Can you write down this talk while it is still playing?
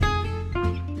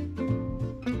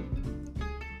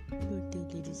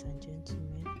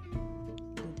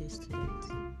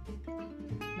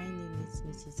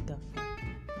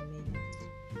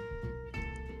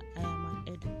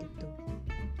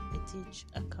teach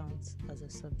accounts as a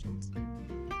subject.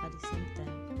 At the same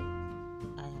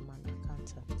time, I am an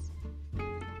accountant.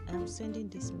 I am sending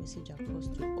this message across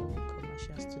to all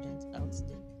commercial students out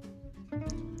there.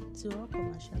 To all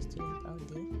commercial students out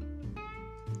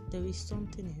there is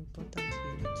something important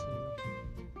you need to know.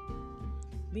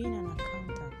 Being an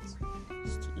accountant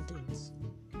student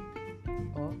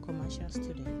or commercial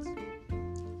student,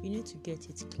 you need to get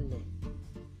it clear.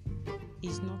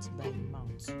 It's not by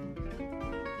mouth.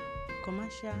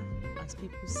 Commercial, as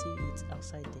people see it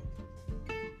outside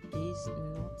there, is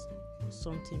not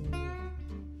something mere.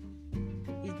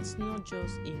 It's not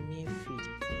just a mere feed.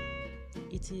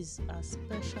 It is as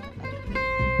special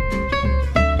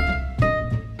as